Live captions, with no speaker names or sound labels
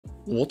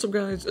What's up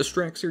guys, it's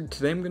Strax here.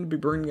 Today I'm going to be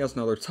bringing you guys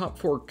another top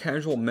 4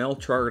 casual male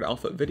Tryhard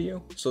outfit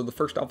video. So the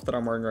first outfit that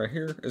I'm wearing right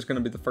here is going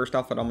to be the first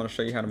outfit I'm going to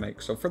show you how to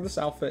make. So for this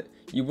outfit,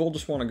 you will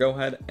just want to go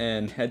ahead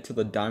and head to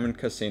the Diamond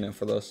Casino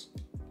for this.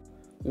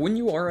 When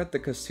you are at the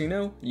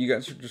casino, you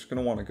guys are just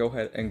going to want to go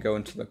ahead and go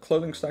into the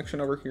clothing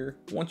section over here.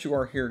 Once you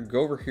are here,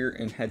 go over here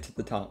and head to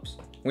the tops.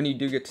 When you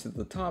do get to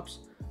the tops,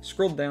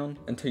 scroll down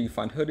until you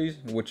find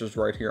hoodies, which is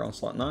right here on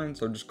slot 9.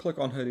 So just click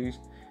on hoodies.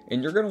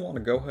 And you're going to want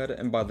to go ahead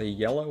and buy the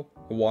yellow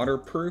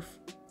waterproof,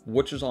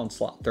 which is on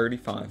slot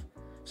 35.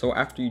 So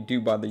after you do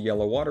buy the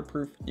yellow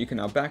waterproof, you can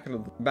now back out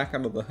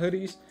of the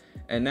hoodies.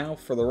 And now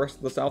for the rest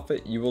of this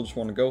outfit, you will just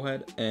want to go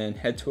ahead and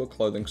head to a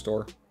clothing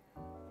store.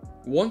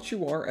 Once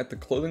you are at the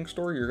clothing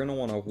store, you're going to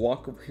want to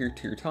walk over here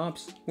to your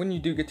tops. When you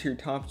do get to your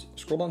tops,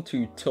 scroll down to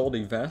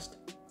utility vest,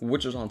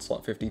 which is on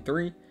slot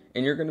 53.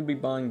 And you're going to be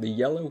buying the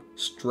yellow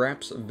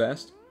straps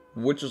vest,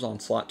 which is on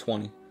slot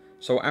 20.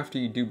 So after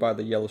you do buy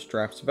the yellow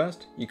straps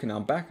vest, you can now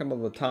back out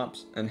of the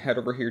tops and head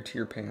over here to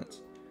your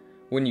pants.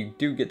 When you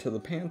do get to the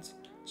pants,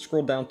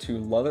 scroll down to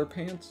leather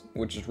pants,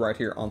 which is right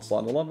here on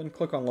slot 11,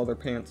 click on leather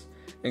pants,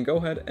 and go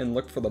ahead and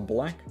look for the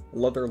black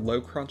leather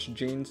low crotch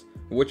jeans,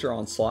 which are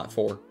on slot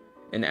 4.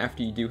 And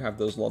after you do have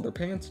those leather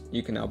pants,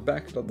 you can now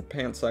back out of the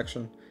pants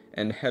section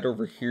and head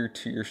over here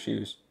to your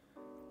shoes.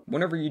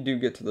 Whenever you do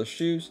get to the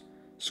shoes,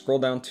 scroll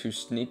down to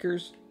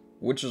sneakers,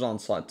 which is on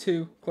slot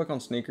 2, click on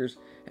sneakers,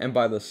 and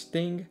buy the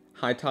Sting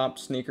high top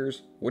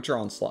sneakers, which are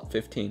on slot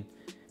 15.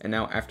 And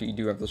now after you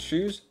do have the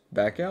shoes,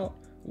 back out,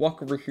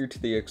 walk over here to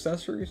the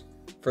accessories.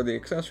 For the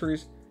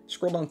accessories,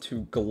 scroll down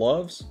to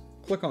gloves,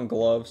 click on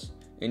gloves,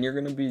 and you're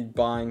going to be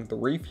buying the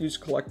Refuse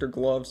Collector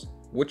gloves,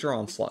 which are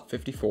on slot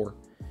 54.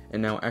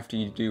 And now after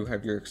you do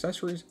have your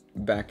accessories,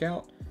 back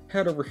out,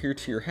 head over here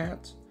to your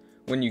hats.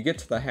 When you get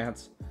to the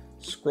hats,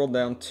 scroll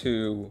down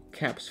to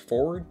caps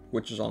forward,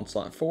 which is on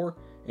slot 4,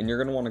 and you're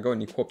going to want to go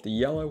and equip the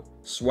yellow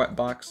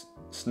sweatbox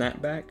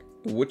snapback,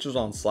 which is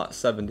on slot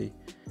 70.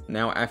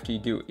 Now after you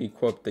do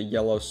equip the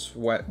yellow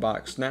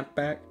sweatbox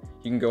snapback,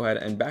 you can go ahead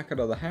and back out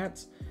of the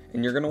hats,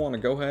 and you're going to want to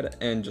go ahead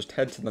and just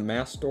head to the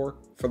mask store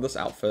for this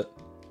outfit.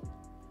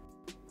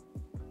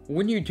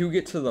 When you do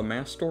get to the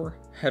mask store,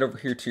 head over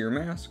here to your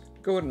mask,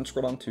 go ahead and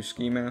scroll down to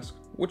ski mask,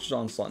 which is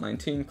on slot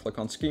 19, click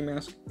on ski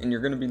mask, and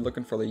you're going to be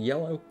looking for the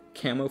yellow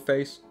camo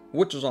face,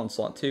 which is on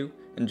slot 2,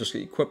 and just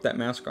equip that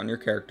mask on your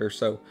character.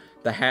 So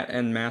the hat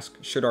and mask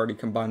should already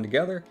combine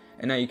together,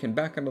 and now you can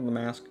back out of the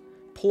mask,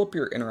 pull up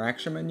your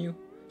interaction menu,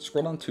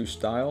 scroll down to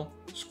style,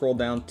 scroll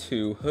down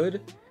to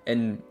hood,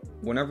 and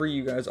whenever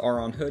you guys are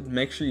on hood,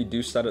 make sure you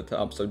do set it to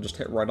up. So just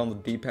hit right on the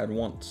D-pad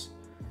once,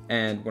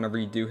 and whenever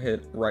you do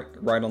hit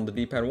right on the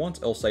D-pad once,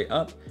 it'll say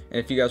up. And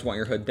if you guys want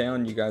your hood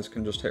down, you guys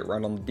can just hit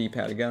right on the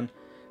D-pad again.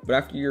 But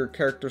after your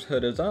character's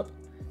hood is up,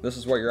 this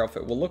is what your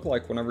outfit will look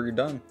like whenever you're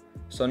done.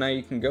 So now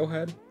you can go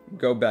ahead,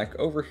 go back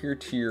over here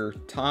to your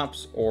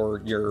tops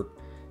or your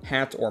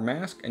hat or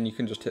mask, and you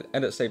can just hit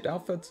edit saved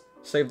outfits,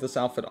 save this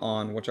outfit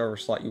on whichever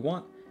slot you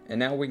want, and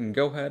now we can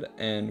go ahead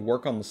and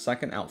work on the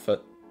second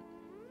outfit.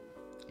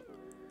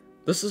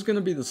 This is going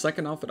to be the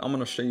second outfit I'm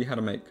going to show you how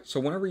to make. So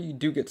whenever you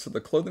do get to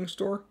the clothing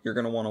store, you're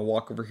going to want to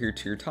walk over here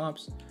to your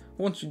tops.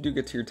 Once you do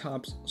get to your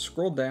tops,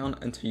 scroll down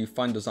until you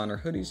find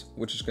designer hoodies,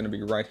 which is going to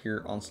be right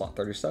here on slot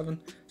 37.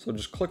 So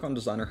just click on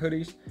designer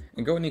hoodies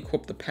and go and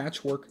equip the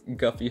patchwork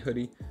Guffy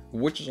hoodie,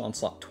 which is on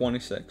slot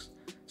 26.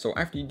 So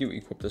after you do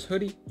equip this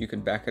hoodie, you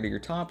can back out of your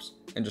tops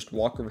and just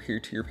walk over here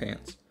to your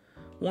pants.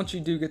 Once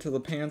you do get to the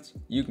pants,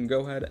 you can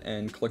go ahead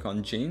and click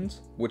on jeans,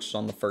 which is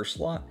on the first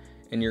slot,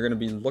 and you're going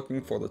to be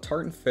looking for the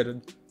tartan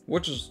fitted,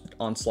 which is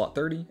on slot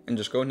 30, and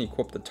just go and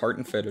equip the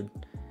tartan fitted.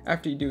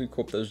 After you do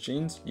equip those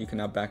jeans, you can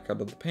now back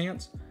out of the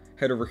pants,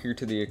 head over here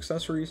to the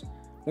accessories.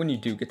 When you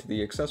do get to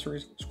the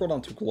accessories, scroll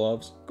down to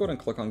gloves, go ahead and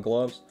click on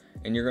gloves,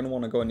 and you're going to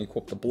want to go and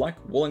equip the black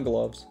woolen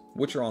gloves,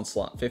 which are on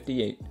slot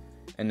 58.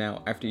 And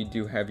now after you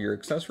do have your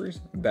accessories,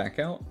 back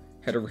out,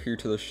 head over here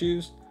to the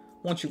shoes.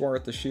 Once you are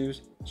at the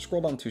shoes,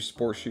 scroll down to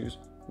sports shoes,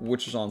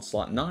 which is on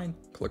slot 9,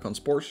 click on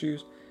sports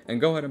shoes,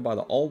 and go ahead and buy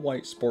the all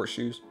white sports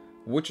shoes,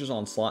 which is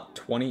on slot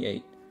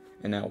 28.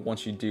 And now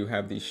once you do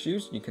have these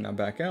shoes, you can now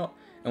back out,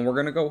 and we're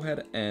going to go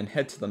ahead and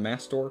head to the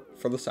mask store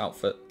for this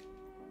outfit.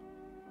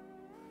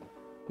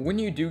 When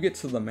you do get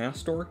to the mask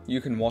store,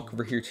 you can walk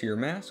over here to your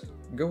mask,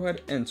 go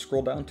ahead and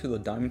scroll down to the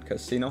Diamond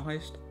Casino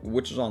Heist,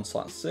 which is on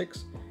slot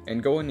 6,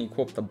 and go ahead and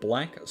equip the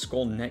black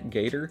skull neck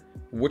gaiter,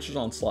 which is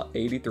on slot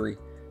 83.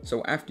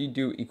 So after you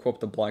do equip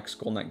the black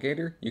skull neck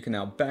gaiter, you can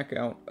now back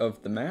out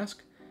of the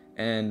mask,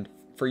 and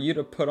for you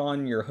to put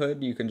on your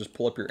hood, you can just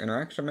pull up your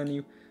interaction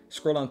menu,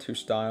 scroll down to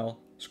style,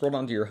 scroll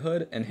down to your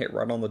hood, and hit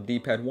right on the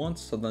D-pad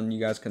once, so then you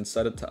guys can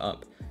set it to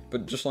up.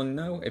 But just let you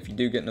know, if you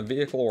do get in a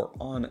vehicle or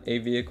on a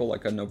vehicle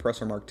like a No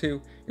Presser Mark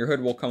II, your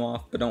hood will come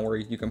off, but don't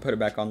worry, you can put it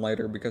back on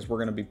later because we're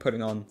going to be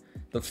putting on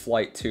the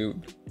flight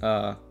tube.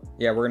 We're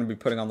going to be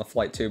putting on the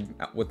flight tube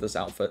with this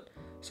outfit.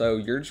 So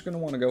you're just going to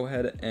want to go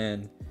ahead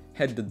and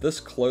head to this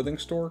clothing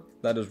store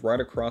that is right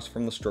across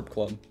from the strip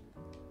club.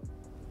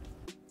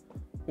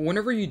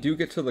 Whenever you do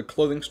get to the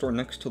clothing store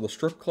next to the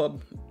strip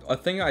club, a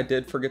thing I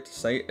did forget to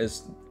say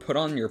is put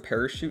on your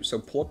parachute. So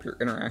pull up your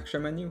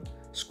interaction menu,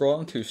 scroll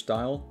down to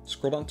style,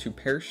 scroll down to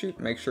parachute,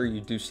 make sure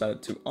you do set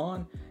it to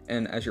on,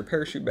 and as your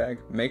parachute bag,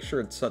 make sure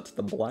it's set to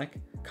the black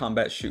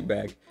combat chute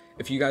bag.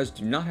 If you guys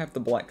do not have the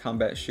black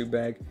combat chute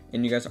bag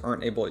and you guys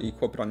aren't able to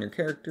equip it on your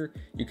character,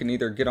 you can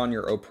either get on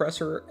your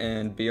oppressor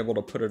and be able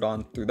to put it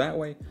on through that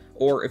way,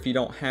 or if you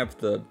don't have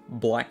the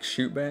black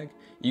chute bag,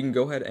 you can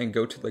go ahead and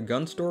go to the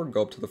gun store,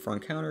 go up to the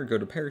front counter, go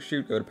to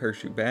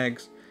parachute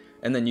bags,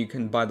 and then you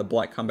can buy the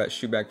black combat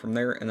chute bag from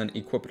there and then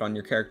equip it on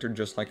your character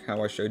just like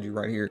how I showed you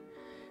right here.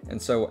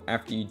 And so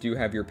after you do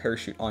have your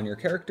parachute on your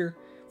character,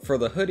 for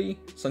the hoodie,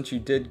 since you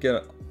did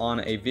get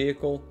on a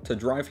vehicle to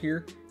drive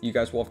here, you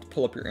guys will have to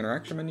pull up your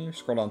interaction menu,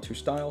 scroll down to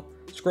style,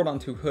 scroll down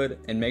to hood,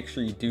 and make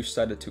sure you do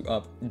set it to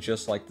up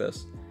just like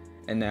this.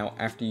 And now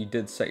after you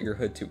did set your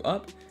hood to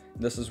up,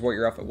 this is what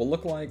your outfit will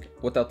look like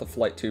without the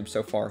flight tube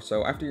so far.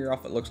 So after your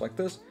outfit looks like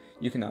this,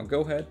 you can now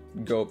go ahead,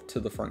 go up to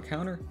the front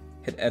counter,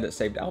 hit edit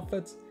saved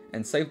outfits,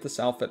 and save this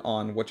outfit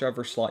on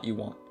whichever slot you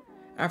want.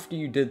 After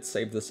you did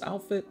save this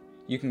outfit,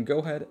 you can go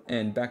ahead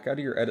and back out of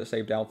your edit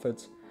saved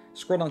outfits,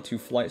 scroll down to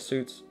flight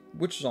suits,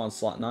 which is on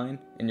slot 9,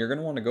 and you're going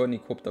to want to go ahead and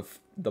equip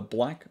the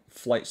black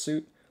flight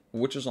suit,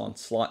 which is on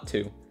slot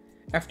 2.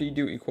 After you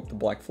do equip the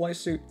black flight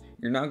suit,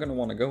 you're now going to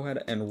want to go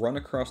ahead and run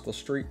across the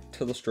street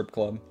to the strip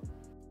club.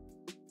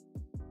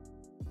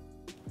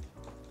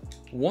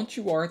 Once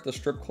you are at the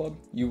strip club,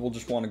 you will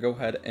just want to go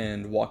ahead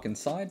and walk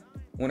inside.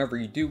 Whenever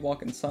you do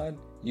walk inside,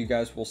 you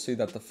guys will see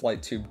that the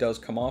flight tube does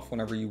come off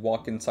whenever you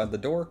walk inside the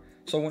door.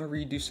 So whenever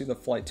you do see the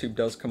flight tube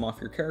does come off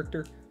your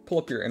character, pull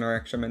up your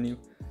interaction menu,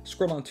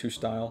 scroll down to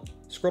style,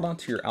 scroll down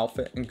to your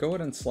outfit, and go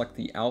ahead and select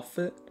the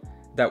outfit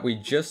that we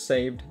just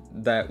saved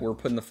that we're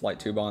putting the flight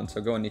tube on. So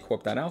go and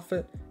equip that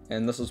outfit,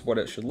 and this is what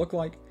it should look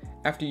like.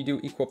 After you do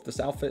equip this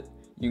outfit,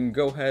 you can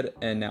go ahead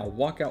and now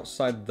walk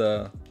outside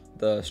the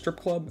strip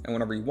club, and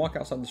whenever you walk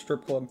outside the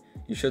strip club,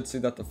 you should see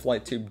that the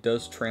flight tube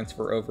does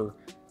transfer over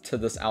to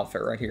this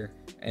outfit right here.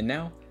 And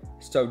now,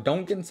 so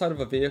don't get inside of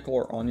a vehicle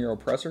or on your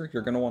oppressor.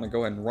 You're going to want to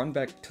go ahead and run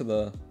back to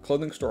the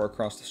clothing store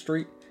across the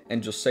street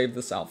and just save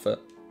this outfit.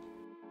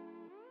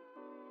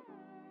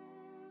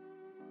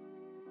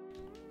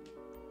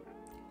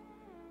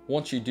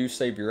 Once you do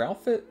save your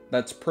outfit,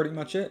 that's pretty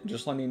much it.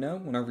 Just letting you know,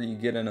 whenever you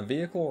get in a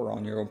vehicle or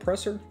on your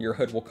oppressor, your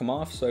hood will come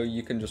off, so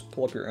you can just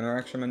pull up your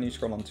interaction menu,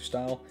 scroll down to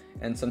style,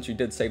 and since you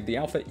did save the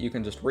outfit, you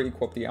can just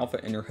re-equip the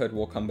outfit and your hood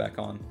will come back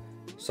on.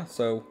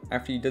 So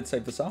after you did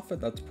save this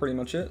outfit, that's pretty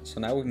much it. So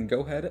now we can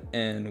go ahead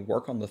and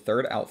work on the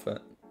third outfit.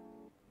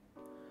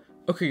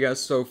 Okay guys,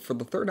 so for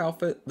the third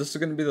outfit, this is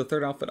going to be the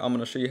third outfit I'm going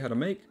to show you how to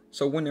make.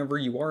 So whenever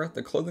you are at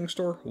the clothing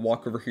store,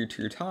 walk over here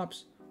to your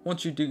tops.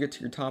 Once you do get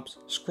to your tops,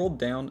 scroll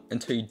down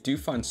until you do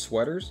find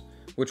sweaters,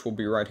 which will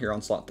be right here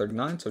on slot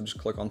 39. So just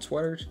click on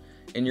sweaters,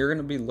 and you're going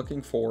to be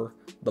looking for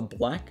the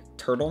black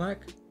turtleneck,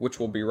 which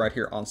will be right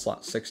here on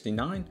slot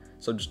 69.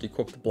 So just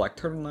equip the black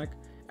turtleneck.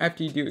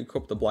 After you do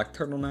equip the black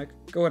turtleneck,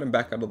 go ahead and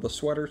back out of the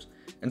sweaters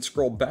and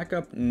scroll back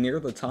up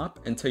near the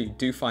top until you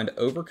do find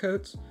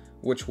overcoats,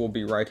 which will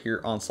be right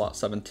here on slot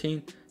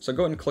 17. So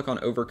go ahead and click on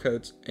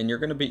overcoats, and you're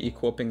going to be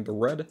equipping the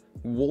red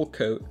wool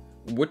coat,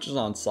 which is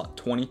on slot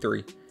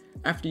 23.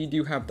 After you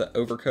do have the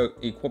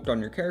overcoat equipped on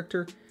your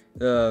character,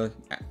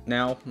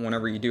 now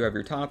whenever you do have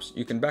your tops,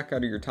 you can back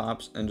out of your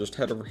tops and just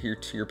head over here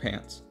to your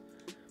pants.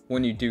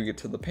 When you do get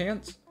to the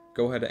pants,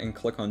 go ahead and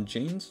click on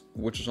jeans,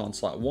 which is on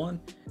slot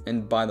 1,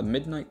 and buy the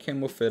midnight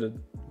camo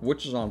fitted,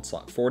 which is on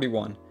slot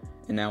 41.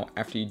 And now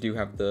after you do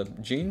have the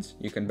jeans,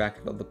 you can back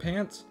out of the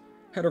pants,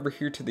 head over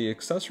here to the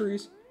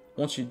accessories.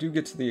 Once you do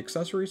get to the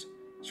accessories,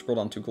 scroll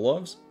down to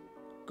gloves,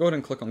 go ahead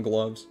and click on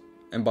gloves,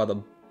 and buy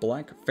the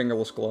black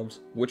fingerless gloves,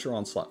 which are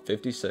on slot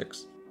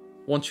 56.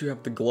 Once you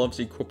have the gloves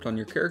equipped on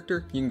your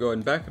character, you can go ahead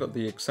and back out of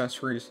the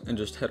accessories and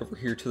just head over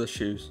here to the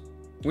shoes.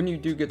 When you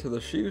do get to the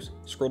shoes,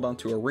 scroll down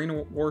to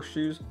Arena War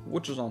Shoes,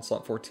 which is on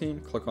slot 14,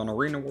 click on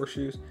Arena War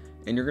Shoes,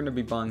 and you're going to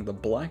be buying the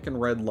black and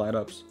red light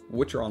ups,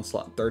 which are on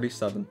slot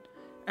 37.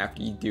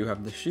 After you do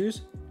have the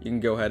shoes, you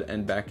can go ahead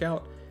and back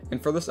out,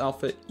 and for this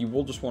outfit, you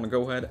will just want to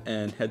go ahead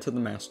and head to the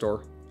mask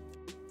store.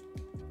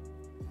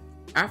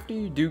 After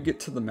you do get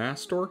to the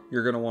mask store,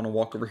 you're going to want to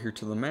walk over here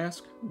to the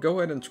mask, go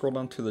ahead and scroll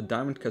down to the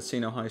Diamond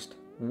Casino Heist,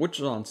 which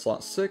is on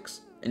slot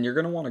 6, and you're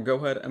going to want to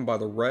go ahead and buy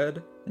the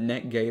red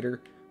net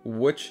gator,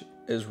 which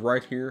is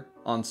right here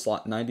on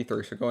slot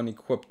 93. So go ahead and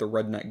equip the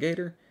red net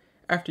gator.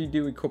 After you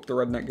do equip the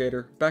red net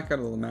gator, back out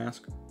of the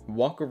mask,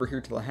 walk over here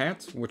to the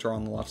hats, which are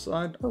on the left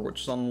side, or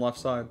which is on the left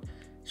side.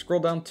 Scroll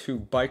down to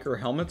biker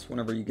helmets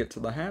whenever you get to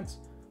the hats,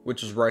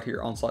 which is right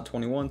here on slot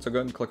 21. So go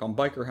ahead and click on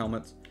biker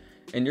helmets.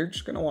 And you're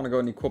just going to want to go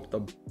ahead and equip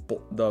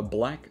the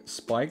black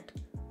spiked,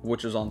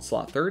 which is on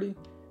slot 30.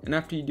 And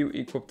after you do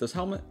equip this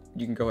helmet,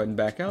 you can go ahead and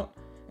back out.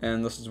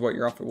 And this is what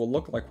your outfit will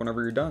look like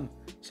whenever you're done.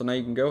 So now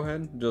you can go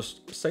ahead and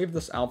just save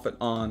this outfit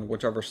on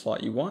whichever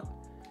slot you want.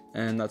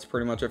 And that's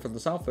pretty much it for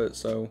this outfit.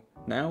 So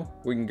now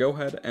we can go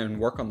ahead and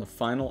work on the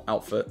final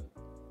outfit.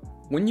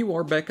 When you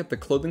are back at the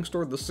clothing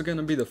store, this is going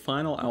to be the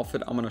final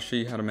outfit I'm going to show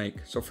you how to make.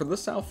 So for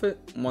this outfit,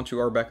 once you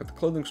are back at the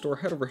clothing store,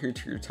 head over here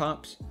to your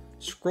tops,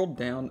 scroll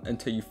down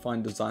until you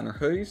find designer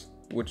hoodies,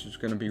 which is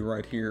going to be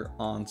right here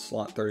on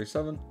slot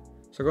 37.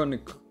 So go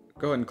ahead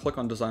and click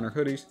on designer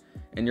hoodies,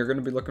 and you're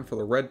going to be looking for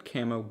the red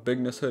camo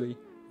bigness hoodie,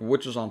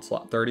 which is on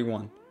slot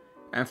 31.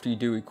 After you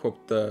do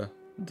equip the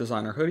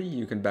designer hoodie,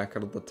 you can back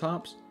out of the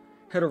tops,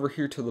 head over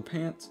here to the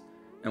pants,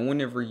 and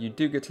whenever you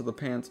do get to the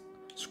pants,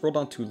 scroll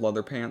down to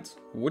leather pants,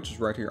 which is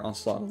right here on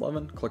slot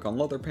 11. Click on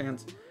leather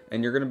pants,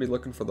 and you're going to be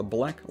looking for the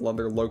black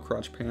leather low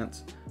crotch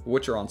pants,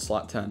 which are on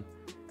slot 10.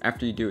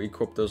 After you do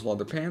equip those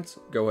leather pants,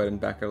 go ahead and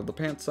back out of the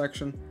pants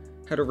section,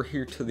 head over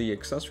here to the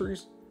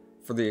accessories.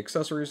 For the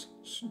accessories,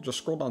 just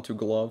scroll down to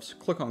gloves,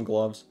 click on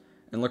gloves,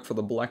 and look for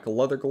the black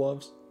leather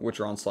gloves,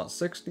 which are on slot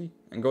 60,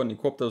 and go ahead and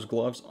equip those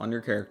gloves on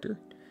your character.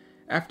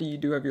 After you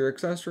do have your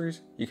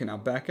accessories, you can now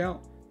back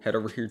out, head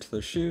over here to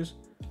the shoes.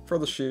 For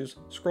the shoes,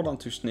 scroll down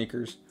to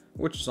sneakers,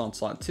 which is on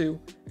slot 2,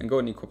 and go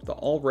ahead and equip the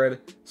all red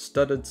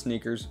studded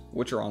sneakers,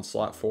 which are on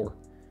slot 4.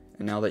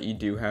 And now that you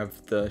do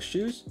have the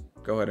shoes,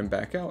 go ahead and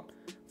back out.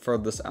 For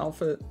this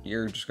outfit,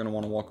 you're just going to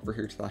want to walk over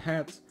here to the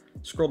hats,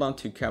 scroll down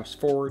to caps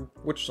forward,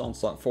 which is on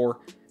slot 4,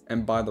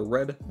 and buy the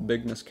red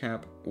bigness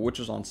cap, which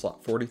is on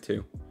slot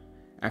 42.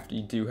 After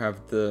you do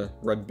have the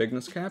red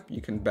bigness cap,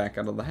 you can back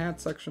out of the hat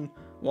section,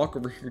 walk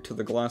over here to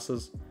the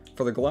glasses.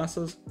 For the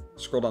glasses,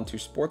 scroll down to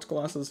sports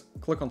glasses,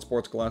 click on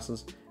sports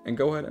glasses, and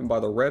go ahead and buy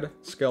the red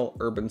scale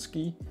urban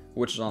ski,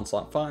 which is on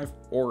slot 5.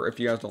 Or if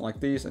you guys don't like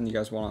these and you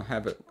guys want to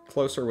have it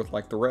closer with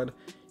like the red,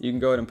 you can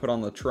go ahead and put on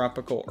the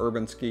tropical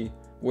urban ski,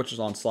 which is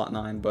on slot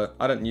 9, but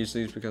I didn't use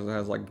these because it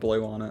has like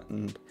blue on it,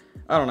 and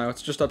I don't know,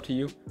 it's just up to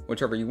you,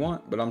 whichever you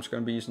want, but I'm just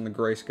going to be using the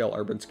gray scale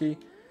urban ski.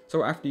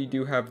 So after you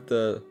do have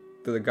the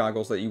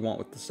goggles that you want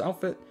with this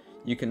outfit,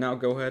 you can now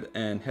go ahead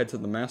and head to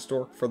the mask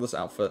store for this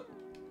outfit.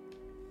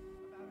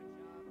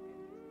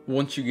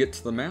 Once you get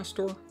to the mask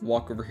store,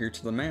 walk over here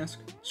to the mask,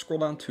 scroll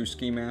down to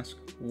ski mask,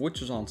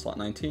 which is on slot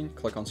 19,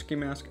 click on ski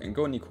mask, and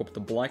go and equip the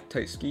black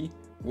tight ski,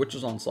 which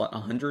is on slot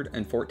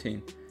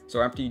 114.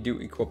 So after you do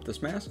equip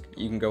this mask,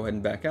 you can go ahead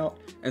and back out,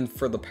 and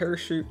for the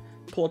parachute,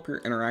 pull up your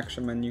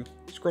interaction menu,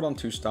 scroll down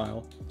to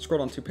style, scroll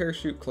down to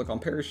parachute, click on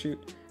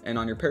parachute, and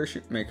on your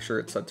parachute, make sure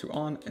it's set to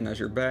on, and as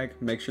your bag,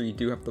 make sure you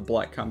do have the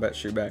black combat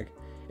shoe bag.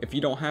 If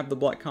you don't have the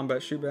black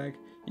combat shoe bag,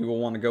 you will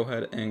want to go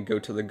ahead and go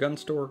to the gun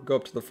store, go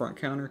up to the front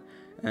counter,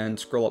 and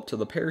scroll up to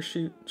the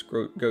parachute,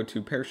 go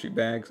to parachute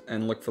bags,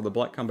 and look for the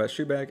black combat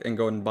shoe bag, and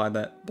go ahead and buy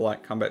that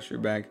black combat shoe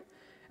bag.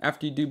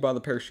 After you do buy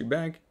the parachute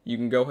bag, you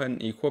can go ahead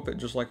and equip it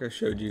just like I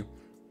showed you.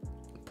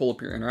 Pull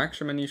up your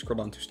interaction menu, scroll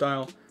down to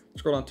style,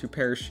 scroll down to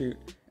parachute,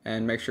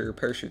 and make sure your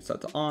parachute's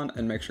set to on,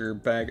 and make sure your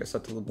bag is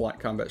set to the black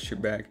combat shoe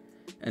bag.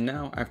 And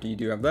now, after you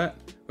do have that,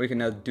 we can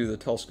now do the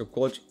telescope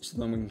glitch, so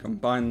then we can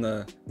combine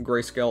the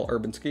grayscale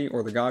urban ski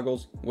or the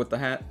goggles with the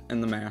hat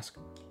and the mask.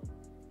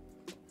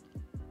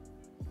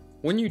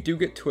 When you do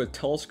get to a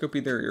telescope,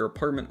 either at your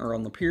apartment or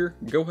on the pier,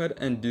 go ahead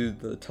and do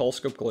the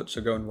telescope glitch.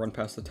 So go and run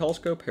past the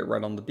telescope, hit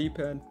right on the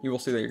D-pad. You will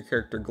see that your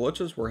character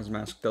glitches where his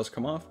mask does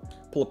come off.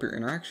 Pull up your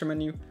interaction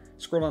menu,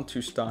 scroll down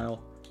to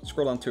style,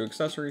 scroll down to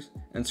accessories,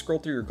 and scroll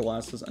through your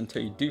glasses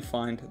until you do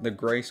find the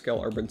gray scale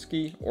urban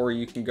ski, or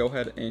you can go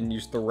ahead and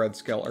use the red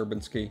scale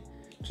urban ski.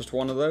 Just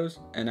one of those,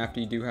 and after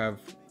you do have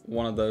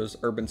one of those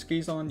urban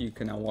skis on, you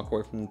can now walk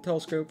away from the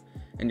telescope,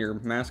 and your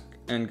mask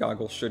and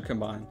goggles should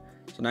combine.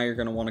 So now you're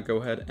going to want to go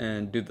ahead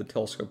and do the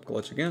telescope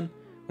glitch again.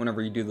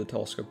 Whenever you do the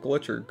telescope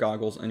glitch, your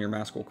goggles and your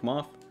mask will come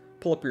off.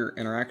 Pull up your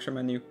interaction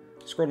menu,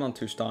 scroll down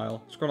to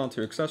style, scroll down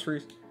to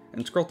accessories,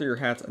 and scroll through your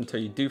hats until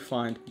you do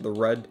find the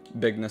red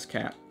bigness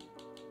cap.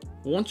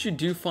 Once you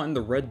do find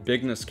the red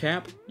bigness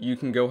cap, you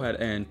can go ahead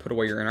and put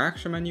away your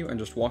interaction menu and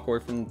just walk away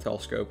from the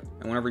telescope.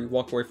 And whenever you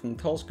walk away from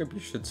the telescope,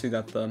 you should see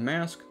that the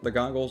mask, the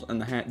goggles,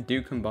 and the hat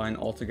do combine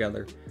all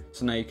together.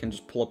 So now you can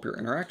just pull up your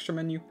interaction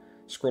menu,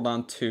 scroll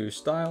down to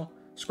style,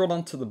 scroll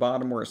down to the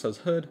bottom where it says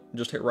hood,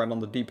 just hit right on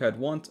the D-pad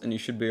once, and you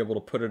should be able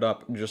to put it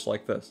up just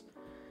like this.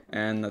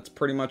 And that's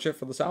pretty much it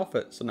for this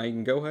outfit. So now you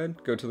can go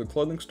ahead, go to the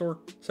clothing store,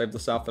 save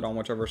this outfit on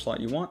whichever slot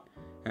you want,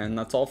 and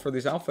that's all for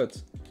these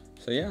outfits.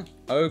 So yeah,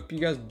 I hope you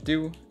guys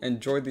do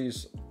enjoy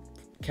these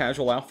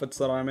casual outfits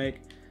that I make.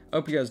 I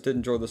hope you guys did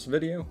enjoy this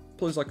video.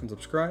 Please like and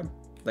subscribe.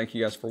 Thank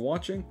you guys for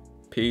watching.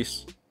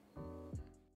 Peace.